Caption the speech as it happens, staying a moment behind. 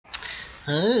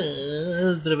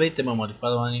Здравейте, мамали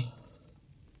падвани.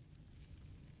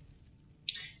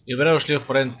 И добре дошли в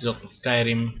пореден епизод на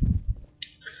Skyrim,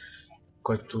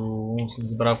 който съм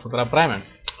забрал какво трябва да правим.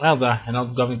 Да, една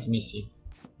от главните мисии.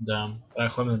 Да, трябва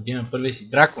да ходим да бием първия си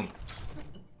дракон.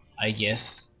 I guess.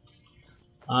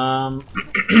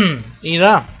 И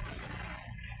да.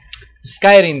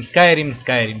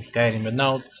 Skyrim.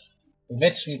 Една от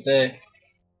вечните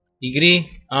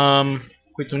игри,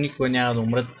 които никога няма да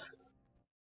умрат.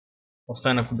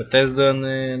 Освен ако Bethesda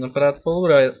не направят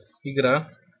по-добра игра.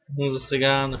 Но за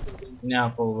сега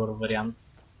няма по-добър вариант.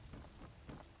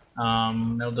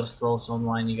 Elder Scrolls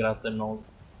Online играта е много...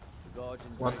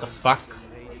 What the fuck?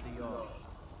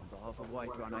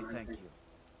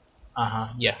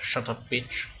 Аха, yeah, shut up,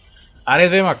 bitch. Аре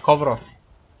да има ковро.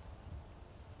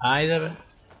 Айде бе.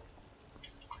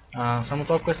 Само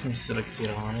толкова съм си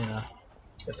селектирал, нали да.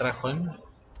 Те трябва да ходим.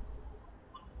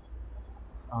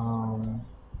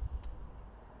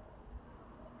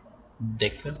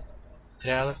 Дека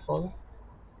трябва да ходя.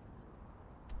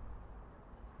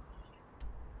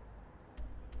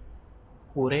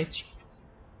 Уречи.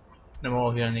 Не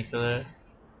мога да видя никъде.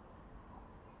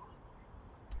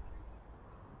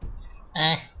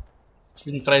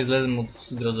 Ще трябва да излезем от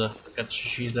града, така че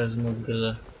ще излезем от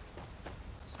града.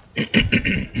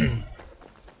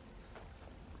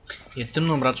 И е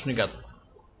тъмно, мрачно и гадно.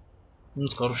 Но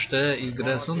скоро ще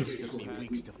изгреде слънце.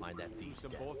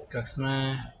 Как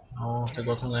сме? О,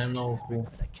 теглото не е много хубаво.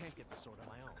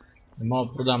 Не мога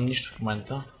да продам нищо в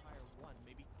момента.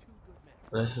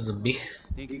 Къде се забих?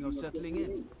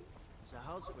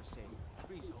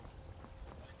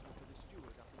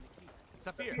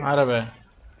 Аре бе.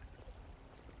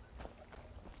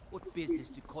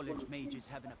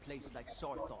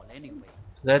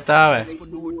 Къде е тая бе?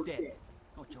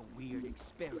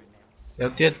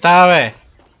 Къде ти е тая бе?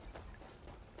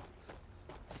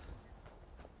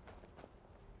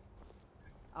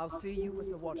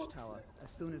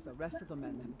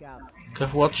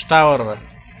 Какъв Watchtower бе?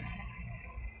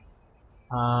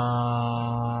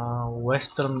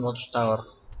 Western Watchtower.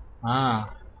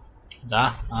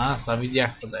 Да, сега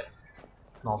видях къде е.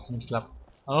 Много съм слаб.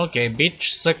 Окей, bitch,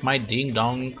 suck my ding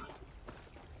dong.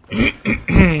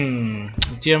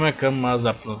 Отиваме към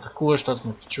западната кула, защото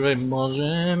сме пичове.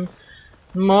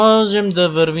 Можем да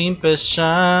вървим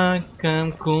пеша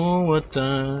към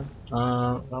кулата.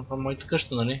 Това е моята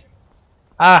къща, нали?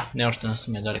 Не, още не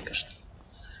съм я дали къща.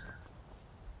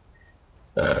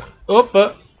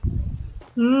 Опа!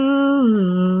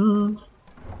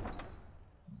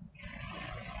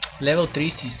 Левел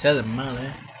 37,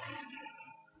 мале.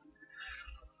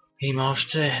 Има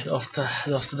още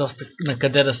доста на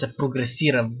къде да се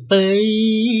прогресира.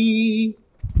 Бъй!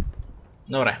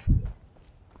 Добре.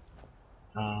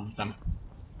 Там.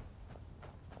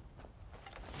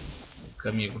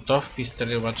 Към ми е готов.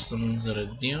 Пистали обаче съм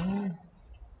заредил.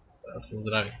 Да се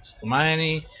здрави.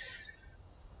 Стомаяни.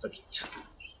 Тъкит.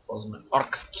 Ползваме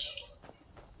оркски.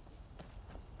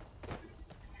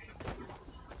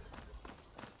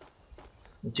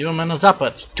 Отиваме на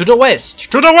запад. To the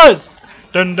west! To the west!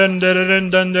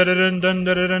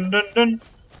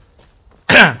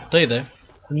 Тъй да е.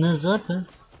 На запад.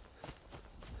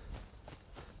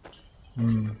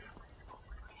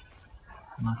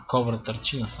 На ковра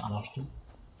търчина само още.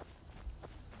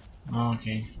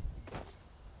 Окей.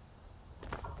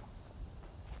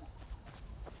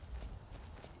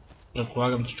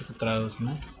 Предполагам, че тук трябва да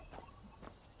сме.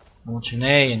 Но че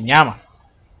не, няма.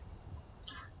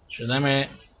 Ще дадем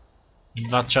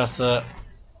 2 часа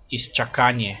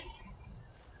изчакание.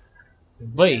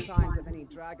 Бъй!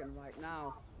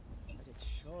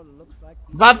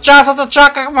 2 часа да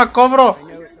чаках, маковро!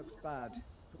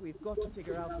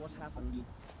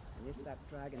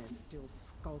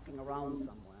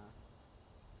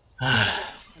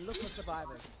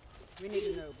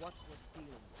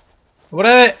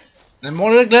 Добре бе, не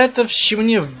може да гледате в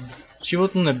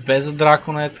шивото небе за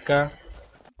дракона е така.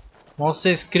 Може да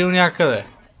се е скрил някъде.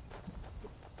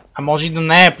 А може и да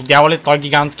не е, подява ли той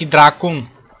гигантски дракон?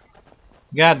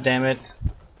 God damn it.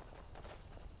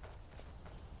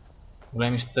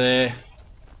 Големи сте,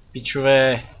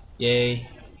 пичове, ей.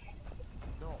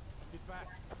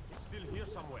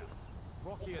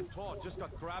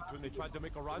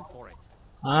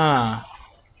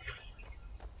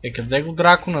 Къде го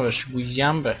дракона бе? Ще го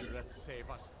изям бе.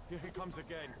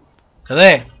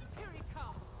 Къде?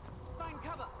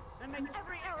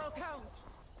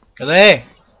 Къде?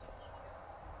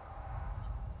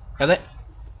 Къде?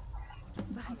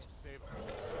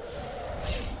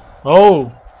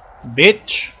 Oh,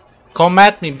 bitch. Come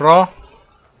at me, bro.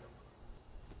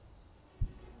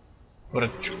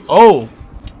 Връч. Оу!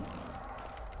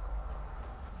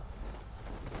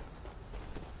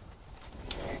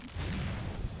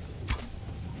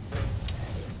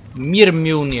 Мир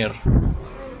Милнир.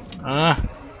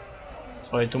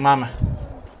 Твоето маме.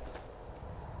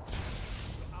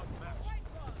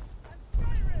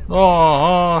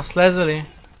 О, слеза ли?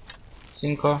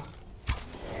 Синко.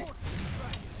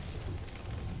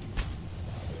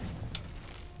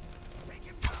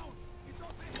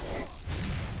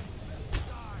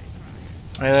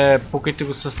 Пукайте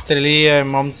го с стрели,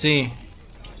 момци.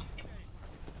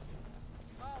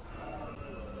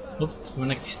 Оп, има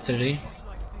някакви стрели.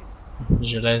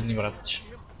 Железни, братче.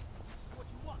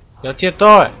 Къде ти е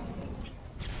той?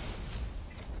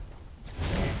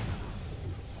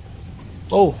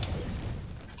 Оу!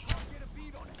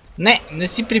 Не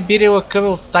си прибирила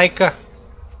къвел от тайка.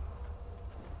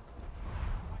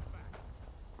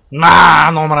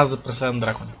 Но мраз да преследвам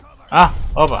дракон.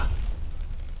 Оба!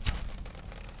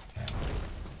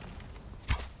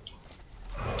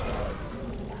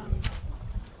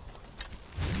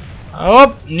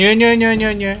 Оп!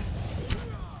 Не.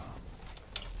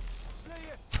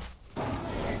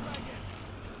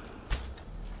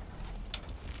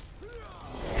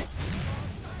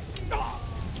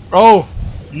 Оу!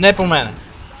 Не по мене.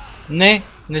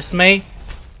 Не смей.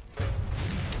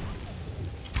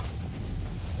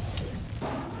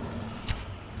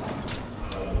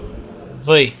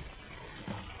 Въй.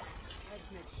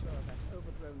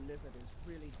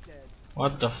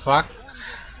 What the fuck?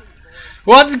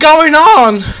 What's going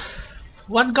on?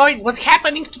 What's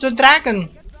happening to the dragon?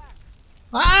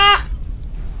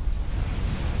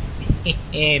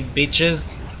 Bitches.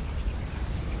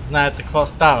 Знаете какво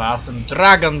става? Аз съм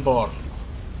Dragonborn.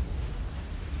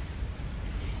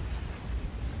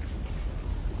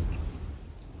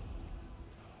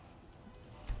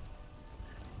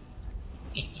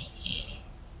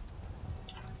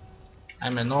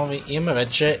 Айме нови, имаме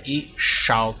вече и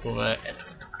шаутове. Ето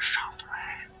тук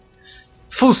шаутове.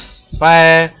 Фус! Това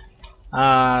е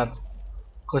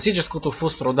класическото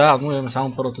фус рода, но имаме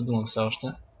само първата дума все още.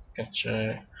 Така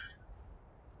че...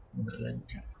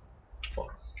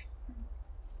 Фус!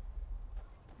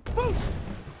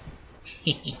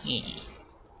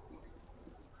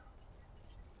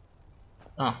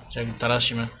 Ще го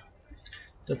тарашиме.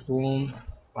 Тъпум,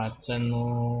 това е ценно,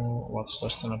 лато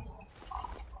съществено.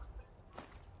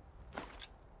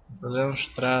 Определено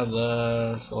ще трябва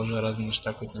да сложа разни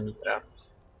неща, които не ми трябват.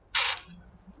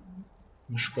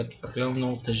 Нещо, което прекалено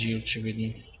много тежи,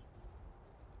 очевидно.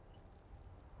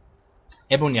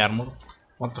 Ebony armor,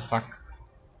 what the fuck.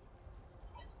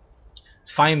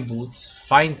 Fine boots,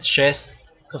 fine chest,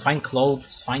 fine clothes,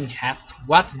 fine hat,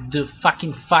 what the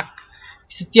fucking fuck.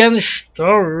 И са тия неща.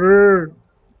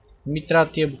 Ми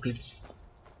трябва тия буклици.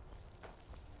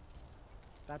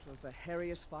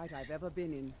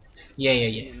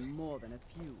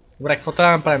 Добре, какво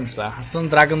трябва да направим сега? Аз съм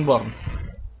Dragonborn.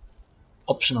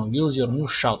 Optional, use your new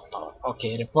shout power.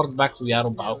 Okay, report back to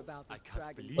Yarobao.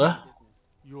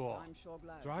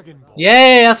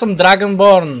 Аз съм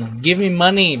Dragonborn. Give me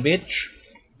money, bitch.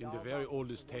 In the very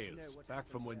oldest tales, back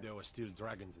from when there were still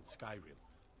dragons in Skyrim,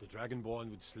 the Dragonborn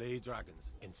would slay dragons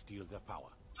and steal their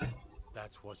power.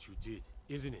 That's what you did,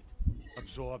 isn't it?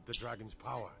 Absorb the dragon's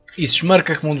power.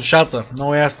 Изшмърках му душата,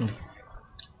 много ясно.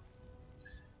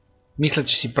 Мисля,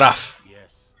 че си прав.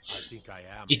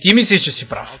 И ти мислиш, че си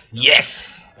прав. Yes!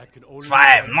 Това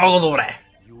е много добре.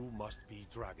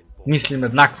 Мислим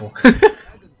еднакво.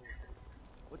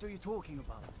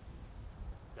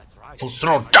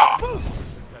 Фусрода!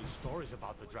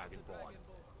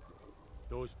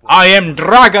 I am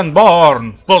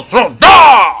Dragonborn! Фусрода!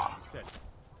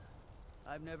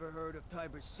 I've never heard of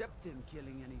Tiber Septim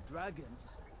killing any dragons.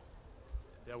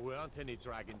 There weren't any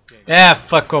dragons then.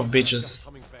 Fuck off, bitches.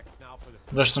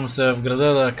 Връщам се в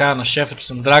града да кажа на шефа, че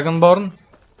съм Dragonborn.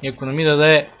 И ако не ми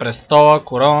даде престола,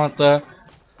 короната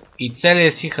и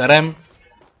целия си харем,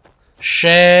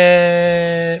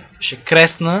 ще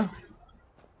кресна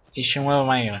и ще му ева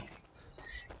майгра.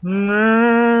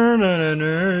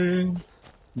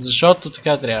 Защото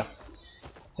така трябва.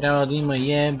 Трябва да има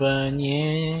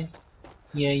ебане.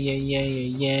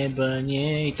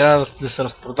 Ебане. И трябва да се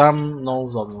разпродам много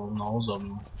удобно, много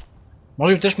удобно.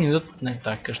 Може би те ще ми дадат... Не,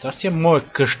 тази къща. Аз си е моя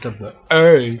къща, бе.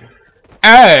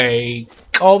 Ей!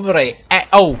 Добре!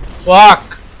 Оу!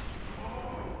 Фак!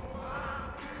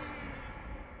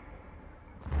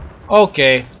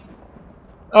 Окей,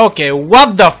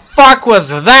 what the fuck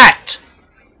was that?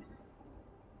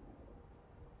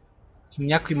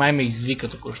 Някой май ме извика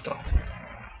току-що.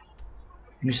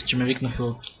 Мисля, че ме викнаха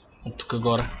от тук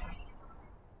горе.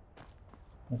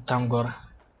 От там горе.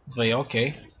 Вай,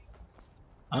 окей.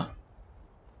 А?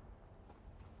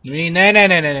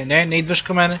 Не идваш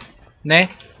към мене. Не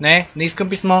искам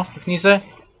писмо. Махни се.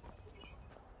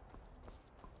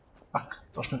 Пак,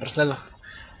 точно ме преследвах.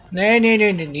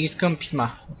 Не искам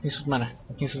писма. Махни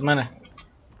се от мене.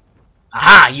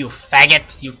 Aha, you faggot!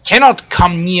 You cannot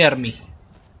come near me!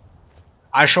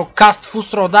 I shall cast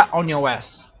Fusroda on your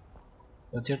ass.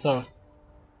 Да ти е това.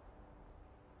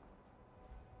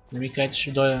 Не ми кажете,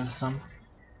 ще дойда сам.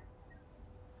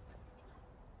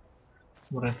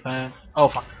 Добре, това е... О,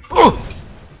 фак!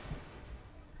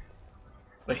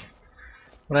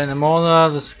 Добре, не мога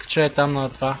да се кача там на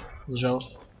това, за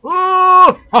жалост.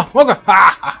 Мога!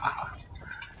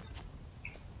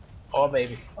 О,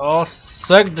 бейби. О,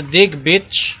 suck the dick,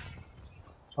 bitch!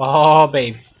 О,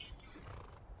 бейби.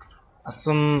 Аз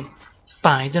съм...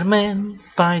 Spider-Man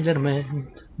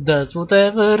does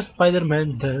whatever Spider-Man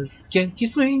does. Can't he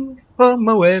swing from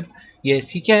a web? Yes,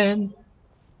 he can.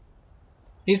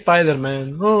 He's Spider-Man.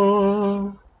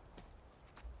 Oh,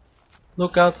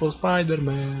 look out for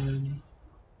Spider-Man.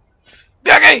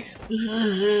 Бягай!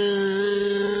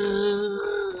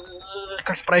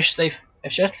 Как се правиш сейф?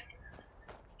 F6?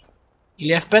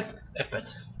 Или F5? F5.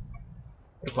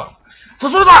 Предполагам.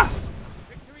 Фусурда!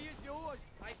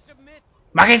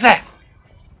 Махай се!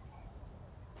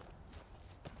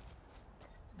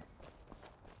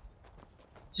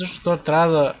 Също той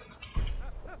трябва да...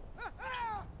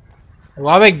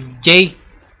 Ела бе, гей!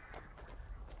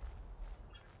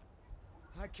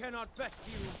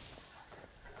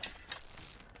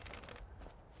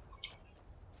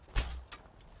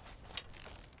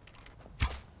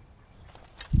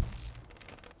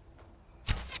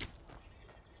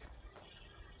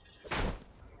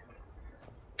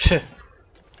 Пф.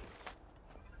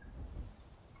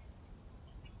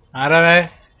 Аре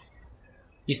бе!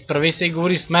 Изправи се и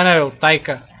говори с мене, бе, от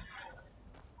тайка.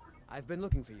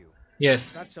 Yes.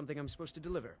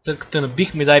 След като те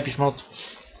набих, ми дай писмото.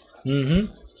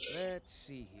 Let's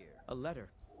see here. A letter.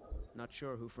 Not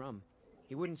sure who from.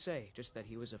 He wouldn't say, just that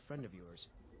he was a friend of yours.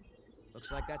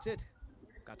 Looks like that's it.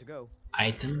 Got to go.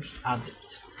 Items added.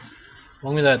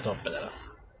 Мога ми да е това, педера.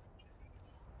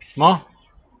 Писмо?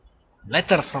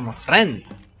 Letter from a friend.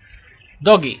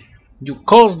 DoGGy, you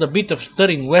caused a bit of stir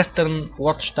in Western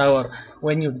Watchtower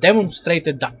when you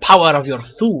demonstrated the power of your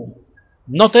Thum.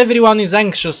 Not everyone is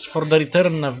anxious for the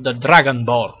return of the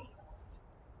Dragonborn.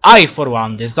 I, for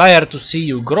one, desire to see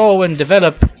you grow and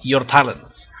develop your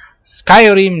talents.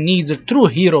 Skyrim needs a true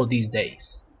hero these days.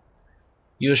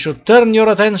 You should turn your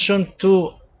attention to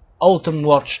Autumn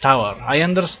Watchtower. I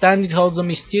understand it holds a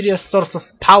mysterious source of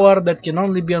power that can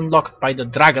only be unlocked by the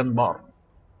Dragonborn.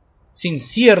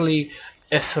 Sincerely,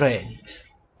 a friend.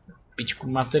 Пичко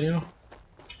материно.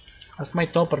 Аз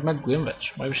май този предмет го имам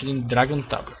вече. Май беше един Dragon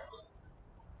Tablet.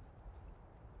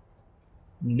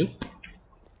 Nope.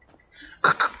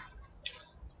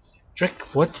 Човек,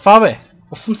 какво е това, бе?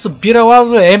 Аз съм събирал аз,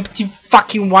 бе? Empty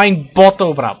fucking wine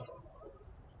bottle, брат.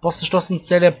 После защо съм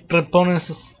целият препълнен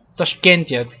с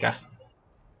ташкентия, така.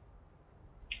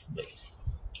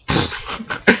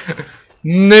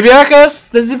 Не бяха аз!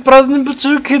 Тези празни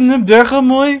бачуки не бяха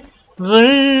мои!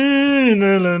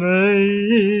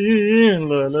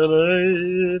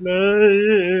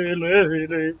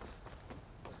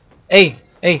 Ей!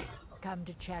 Ей!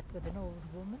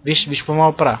 Виж какво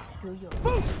мога правя.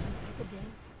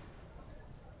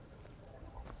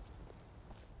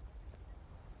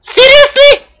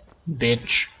 Seriously?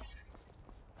 Bitch.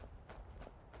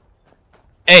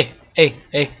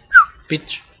 Ей,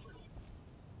 bitch.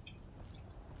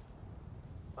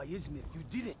 Izmir, you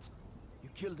did it. You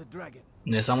killed the dragon.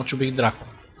 Не само че убих драко.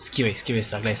 Скивай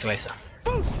са, гледай са.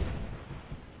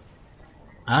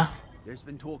 А?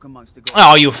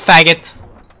 Oh, you faggot!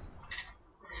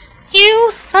 You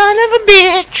son of a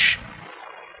bitch!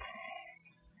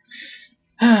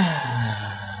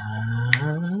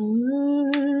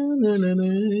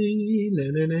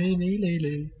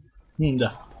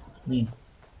 Да.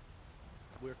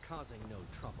 We're causing no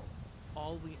trouble.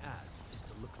 All we ask is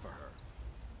to look for her.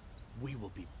 We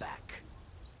will be back.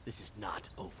 This is not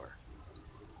over.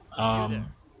 You there.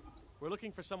 We're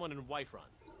looking for someone in Whiterun.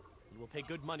 We will pay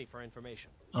good money for information.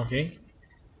 Okay.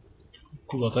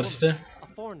 Кого търсите? A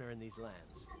foreigner in these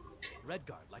lands.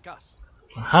 Redguard, like us.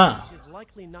 Аха. She's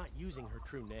likely not using her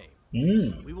true name.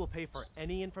 Mm. We will pay for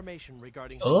any information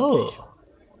regarding her Oh. location.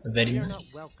 Very We are nice. not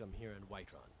welcome here in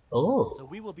Whiterun. Oh. So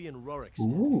we will be in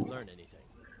Rorikstead if you learn anything.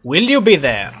 Will you be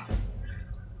there?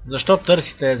 Защо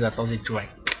търсите за този човек?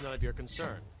 It's none of your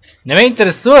concern. Не ме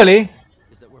интересува ли?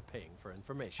 Is that we're paying for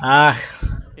information. Ах,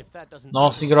 If that doesn't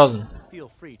много си грозен. feel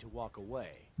free to walk away.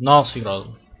 Много си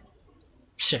грозен.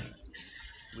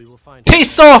 We will find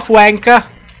Piss off, wanker!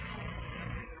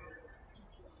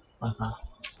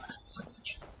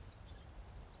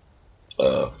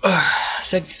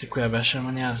 Сети се коя беше,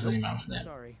 ама няма да се занимавам с нея.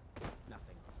 Sorry.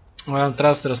 Nothing. Ладно,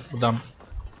 трябва да се разпродам.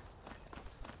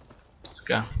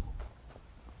 Така.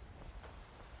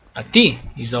 А ти,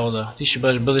 Изолда, ти ще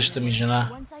бъдеш бъдещата ми жена.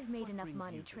 Once I've made enough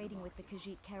money trading with the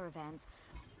Khajiit caravans,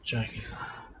 Чакай.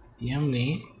 Имам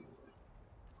ли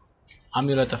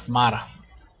амулета в Мара?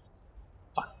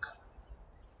 Пак.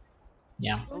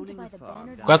 Нямам. going to buy the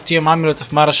bannered Когато имам амулета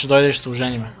в Мара, ще дойде и ще се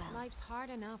ожениме. Life's hard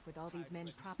enough with all these men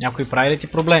propped Някой прави ли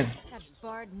ти проблем? That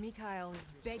bard Mikhail is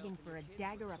begging for a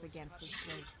dagger up against his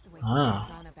throat, the way he Ah. goes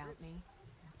on about me.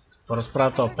 Какво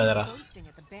разправя I този heard him педерас? boasting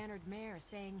at the bannered mare,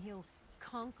 saying he'll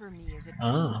conquer me as a Ah.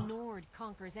 true Nord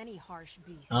conquers any harsh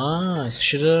beast.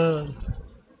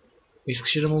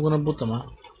 Искаше да му го набутам, а?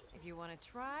 If you want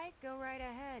to try, go right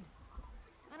ahead.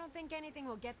 I don't think anything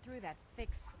will get through that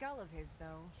thick skull of his,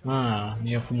 though.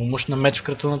 И ако му мушна меч в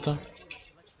кратуната?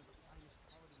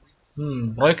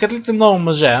 Бройкат ли те много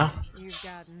мъже, а? You've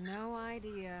got no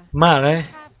idea. Мале.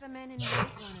 Half the men in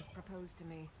Whiterun have proposed to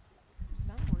me.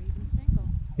 Some were even single.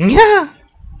 Ня!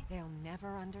 They'll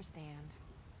never understand.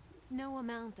 No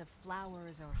amount of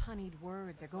flowers or honeyed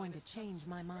words are going to change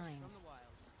my mind.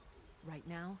 Right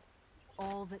now,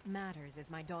 all that matters is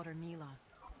my daughter Mila.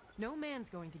 No man's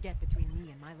going to get between me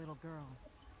and my little girl.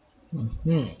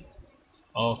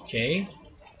 Окей.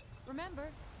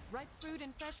 Remember, ripe fruit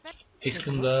and fresh veg.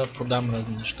 Искам да продам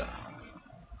разни неща.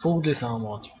 Фуд ли само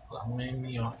мога да ти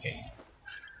продам? Окей.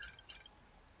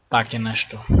 Пак е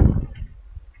нещо.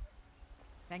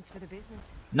 Thanks for the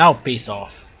business. Now peace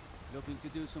off. Looking to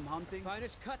do some hunting?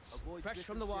 Finest cuts, Avoid fresh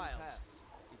from the Dickerson wilds. Pass.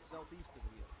 It's southeast of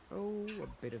here. Oh, a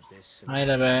bit of this. and-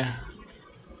 Айде бе.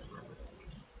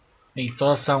 Ей,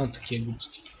 това са само такива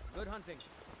глупости. Good hunting.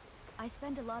 I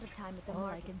spend a lot of time at the All I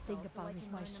market can stall, think so about I is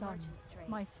can my learn the son, merchant's trade.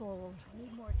 my Thorold. I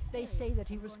need more They experience say that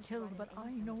he if I'm was going to killed, run but it I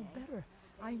in know someday. better.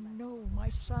 I know my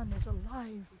son is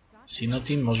alive. Синът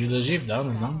ти може да е жив, да,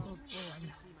 не знам.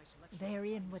 Battleborn. They're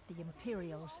in with the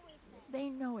Imperials. They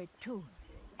know it too.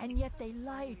 And yet they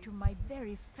lie to my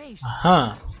very face.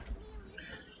 Аха.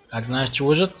 Как знаеш, че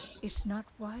лъжат? It's not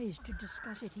wise to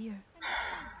discuss it here.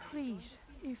 Please,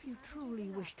 if you truly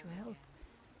wish to help,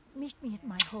 meet me at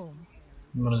my home.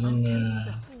 Мръзни I'll tell ме. you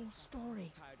the whole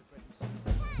story.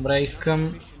 Добре,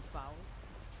 искам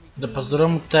да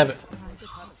пазарувам от тебе.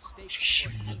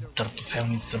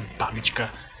 Търтофелница,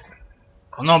 бабичка.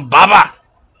 Коно, баба!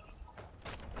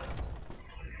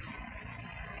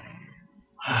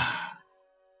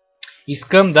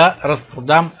 Искам да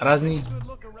разпродам разни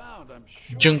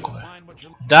джънкове.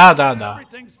 Да. Да.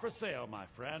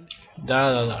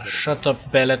 Shut up,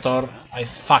 Bellator. I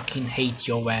fucking hate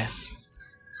your ass.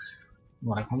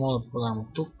 Добре, какво мога да продам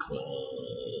от тук?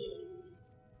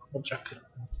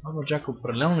 Lumberjack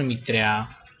определено не ми трябва.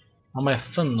 Ама е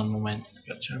фън на момента,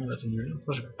 така че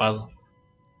това ще паза.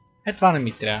 Това не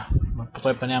ми трябва. По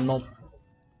той па няма много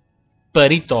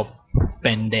парито,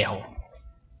 пендехо.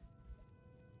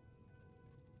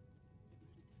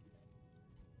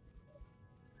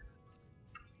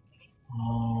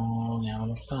 Няма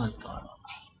да стане това.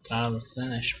 Трябва да се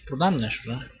нещо. Продам нещо,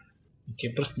 да?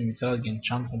 Тия пръсти ми трябва да ги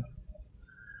енчантвам.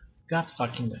 God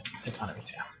fucking damn. Това не ми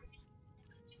трябва.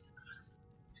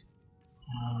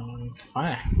 Това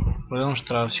е. Определено ще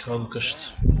трябва да си ходя до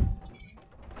къщата.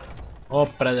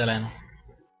 Определено.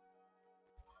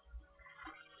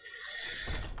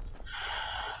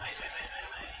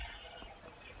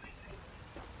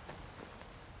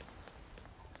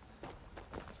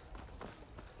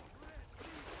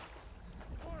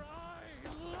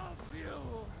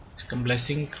 Искам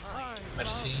блесинг.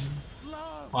 Мерси.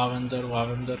 Лавендър.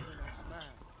 Лавендър.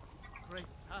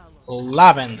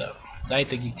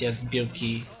 Дайте ги тези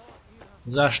билки.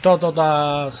 Защото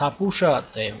да са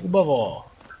пушат е хубаво.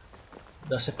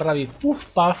 Да се прави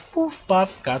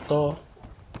пуф-пав, като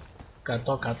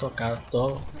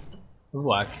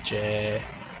влакче.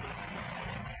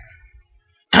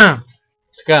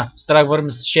 Така, трябва да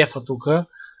върнем с шефа тука.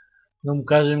 Да му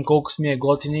кажем колко сме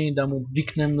готини, да му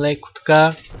викнем леко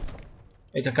така.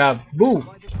 Е така, бу!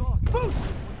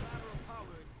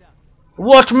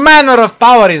 What manner of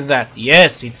power is that?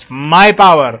 Yes, it's my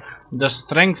power. The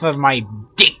strength of my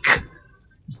dick.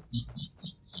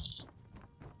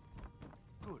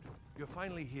 Good. You're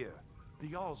finally here. The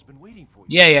Jarl's been waiting for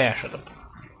you. Yeah, shut up.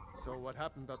 So what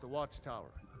happened at the watchtower?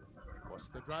 Was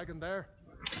the dragon there?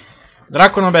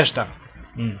 Дракона беше там.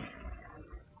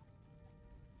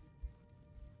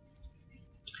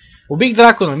 Убих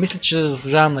дракона, мисля, че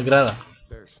заслужавам награда.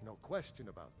 There's no question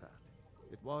about that.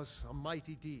 It was a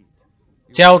mighty deed.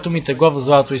 Цялото ми тегло в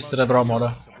злато и сребро,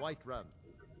 моля.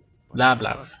 Бла,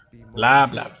 бла. Бла,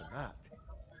 бла.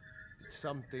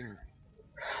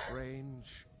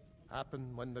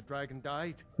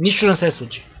 Нищо не се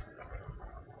случи.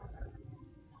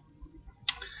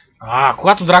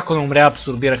 Когато Драко не умря,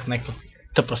 абсорбирах някаква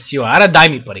тъпа сила. Аре, дай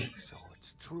ми пари.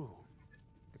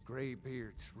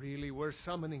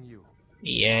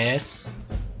 Yes.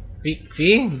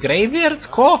 Какви? Greybeards?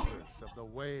 Ко?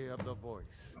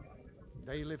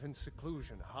 They live in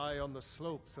seclusion, high on the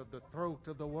slopes of the throat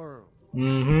of the world.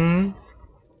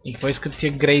 И какво искат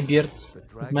тия Greybeards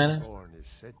от мене? Dragonborn is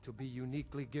said to be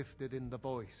uniquely gifted in the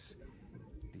voice,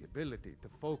 the ability to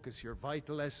focus your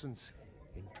vital essence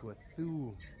into a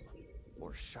thum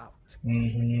or shout.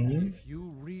 If you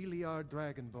really are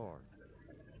Dragonborn,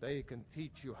 they can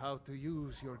teach you how to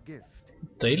use your gift.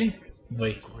 Тъй ли?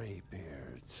 Вай.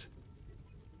 Greybeards.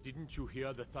 Didn't you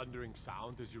hear the thundering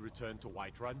sound as you returned to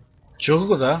Whiterun? Чух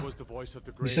го, да.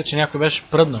 Мисля, че някой беше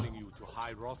пръднал.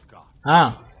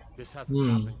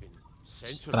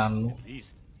 Странно.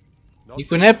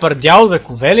 Никой не е пърдял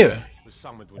векове ли, бе?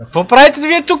 Какво правите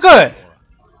вие тука, бе?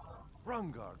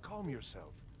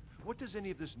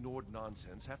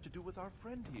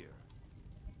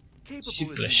 Си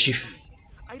плешив.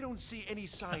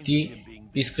 А ти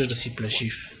искаш да си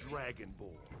плешив.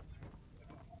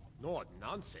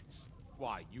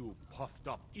 Why, you puffed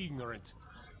up ignorant.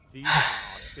 These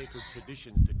are sacred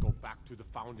traditions that go back to the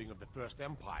founding of the First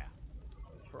Empire.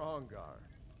 Rongar,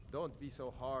 don't be so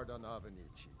hard on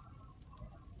Avenici.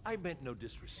 I meant no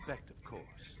disrespect, of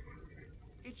course.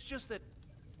 It's just that,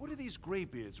 what do these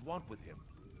Greybeards want with him?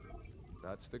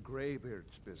 That's the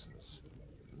Greybeards' business,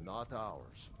 not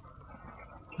ours.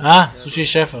 Слушай,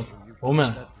 шефът.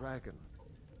 Умен. That dragon,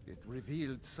 it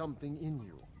revealed something in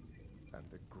you, and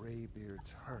the Greybeards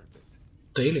heard it.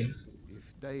 Тъй ли?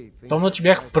 Помня, че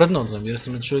бях пръднал, разбира се,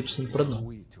 ме чули, че съм пръднал.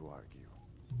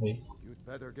 You'd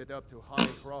better get up to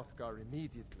High Hrothgar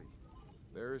immediately.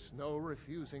 There is no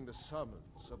refusing the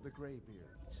summons of the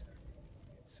Greybeards.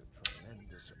 It's a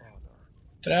tremendous honor.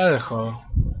 Трябва да ходя.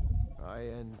 I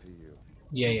envy you.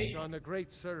 You've done a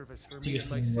great service for me and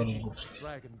my city,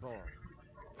 Dragonborn.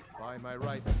 By my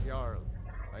right as Jarl,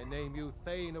 I name you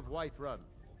Thane of Whiterun.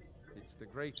 It's the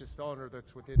greatest honor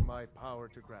that's within my power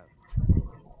to grant.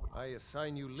 I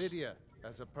assign you Lydia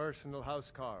as a personal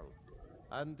housecarl,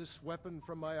 and this weapon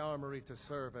from my armory to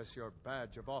serve as your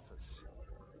badge of office.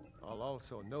 I'll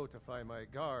also notify my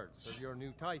guards of your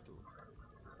new title.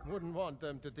 Wouldn't want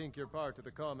them to think you're part of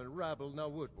the common rabble, now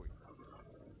would we?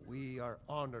 We are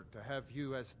honored to have you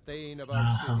as Thane of our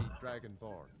city,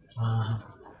 Dragonborn.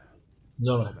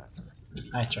 Добре.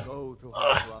 Ай, чао.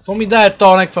 Какво ми даде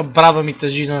то, някаква брада ми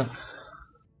тъжи на...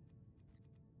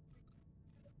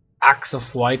 Axe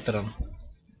of Whiterun.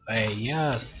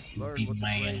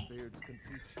 Man.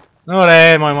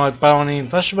 Добре, мой пални,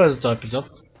 това ще бъде за този епизод.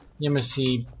 Имаме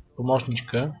си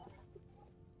помощничка.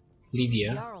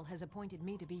 Лидия.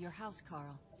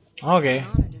 Окей.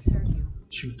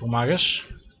 Ще ми помагаш.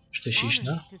 Ще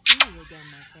шишна.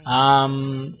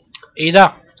 И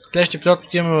да, следващия епизод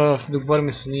отиваме да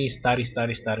говорим с ни стари,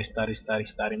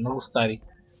 много стари.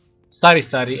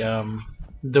 Стари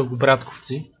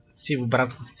дългобратковци.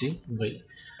 Сивобратковци.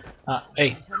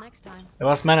 Ей,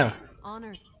 ела с мене, бе.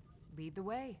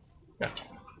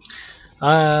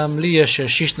 Лидия ще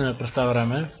шишнеме през това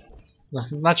време.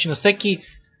 Значи на всеки...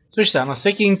 Слушай сега, на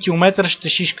всеки 1 километър ще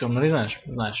шишкам, нали знаеш?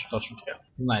 Знаеш, точно така.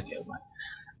 Знаете, я знае.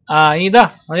 И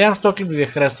да, надявам се този клип да ви е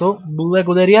харесал.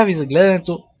 Благодаря ви за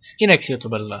гледането и нека си е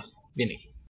добър с вас. Винаги.